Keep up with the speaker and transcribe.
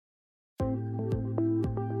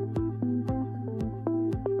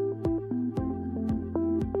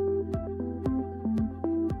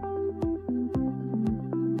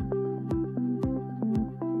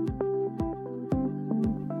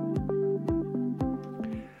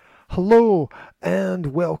Hello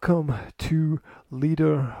and welcome to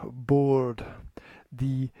Leaderboard,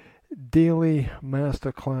 the daily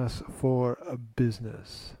masterclass for a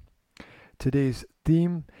business. Today's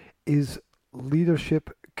theme is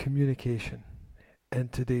leadership communication, and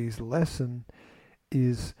today's lesson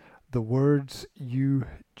is the words you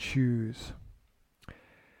choose.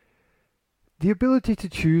 The ability to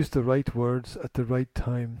choose the right words at the right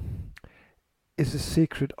time is a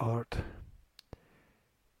sacred art.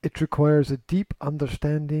 It requires a deep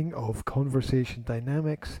understanding of conversation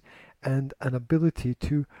dynamics and an ability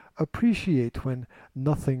to appreciate when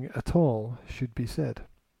nothing at all should be said.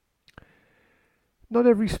 Not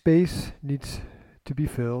every space needs to be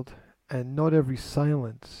filled, and not every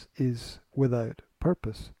silence is without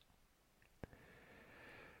purpose.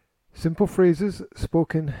 Simple phrases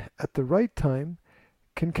spoken at the right time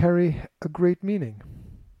can carry a great meaning.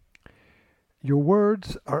 Your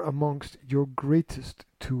words are amongst your greatest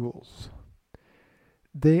tools.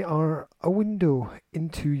 They are a window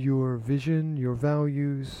into your vision, your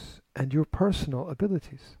values, and your personal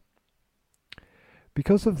abilities.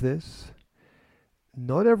 Because of this,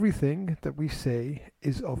 not everything that we say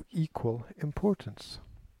is of equal importance.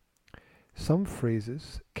 Some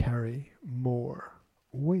phrases carry more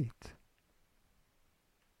weight.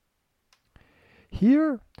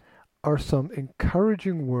 Here are some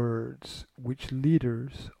encouraging words which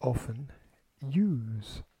leaders often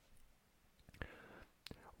use.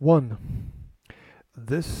 1.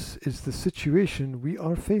 This is the situation we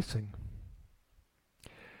are facing.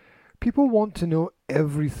 People want to know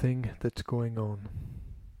everything that's going on.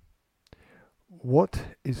 What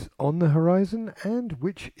is on the horizon and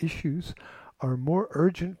which issues are more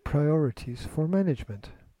urgent priorities for management.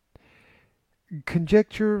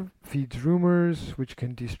 Conjecture feeds rumors which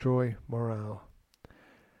can destroy morale.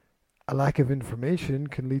 A lack of information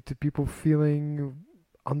can lead to people feeling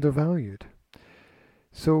undervalued.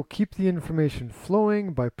 So keep the information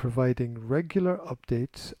flowing by providing regular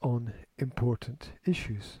updates on important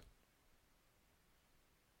issues.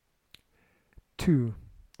 2.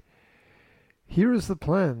 Here is the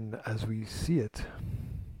plan as we see it.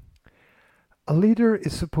 A leader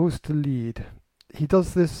is supposed to lead. He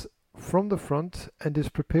does this from the front and is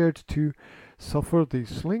prepared to suffer the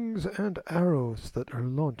slings and arrows that are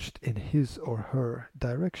launched in his or her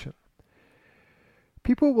direction.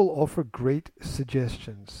 People will offer great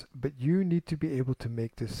suggestions, but you need to be able to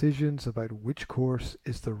make decisions about which course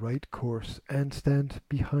is the right course and stand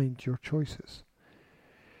behind your choices.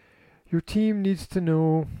 Your team needs to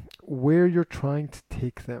know where you're trying to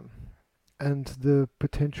take them and the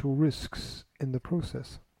potential risks in the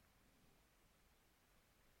process.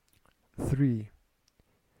 3.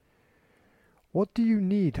 What do you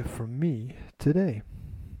need from me today?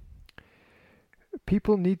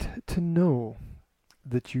 People need to know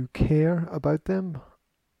that you care about them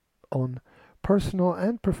on personal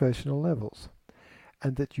and professional levels,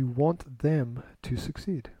 and that you want them to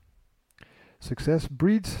succeed. Success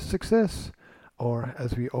breeds success, or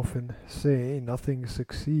as we often say, nothing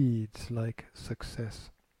succeeds like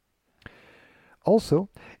success. Also,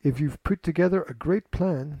 if you've put together a great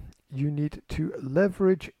plan, you need to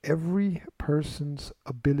leverage every person's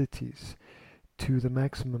abilities to the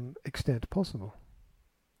maximum extent possible.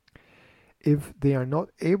 If they are not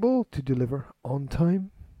able to deliver on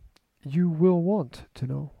time, you will want to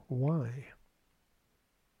know why.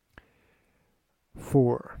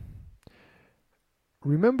 4.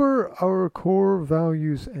 Remember our core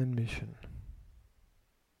values and mission.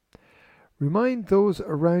 Remind those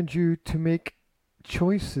around you to make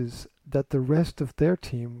choices that the rest of their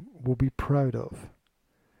team will be proud of.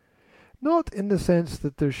 Not in the sense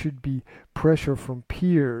that there should be pressure from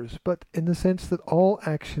peers, but in the sense that all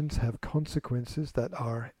actions have consequences that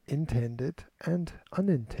are intended and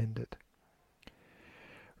unintended.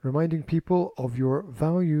 Reminding people of your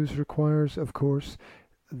values requires, of course,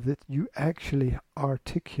 that you actually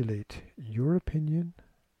articulate your opinion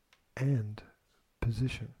and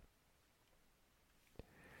position.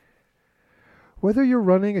 Whether you're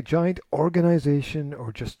running a giant organization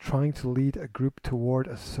or just trying to lead a group toward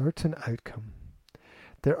a certain outcome,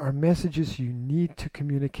 there are messages you need to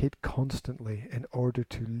communicate constantly in order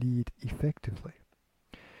to lead effectively.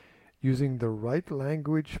 Using the right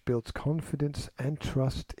language builds confidence and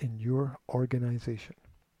trust in your organization.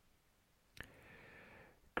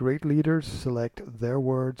 Great leaders select their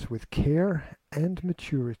words with care and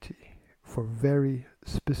maturity for very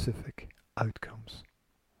specific outcomes.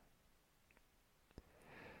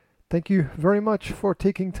 Thank you very much for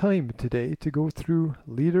taking time today to go through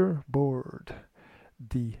Leaderboard,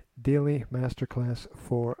 the daily masterclass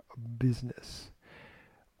for business.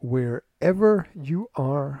 Wherever you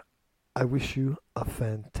are I wish you a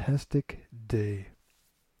fantastic day.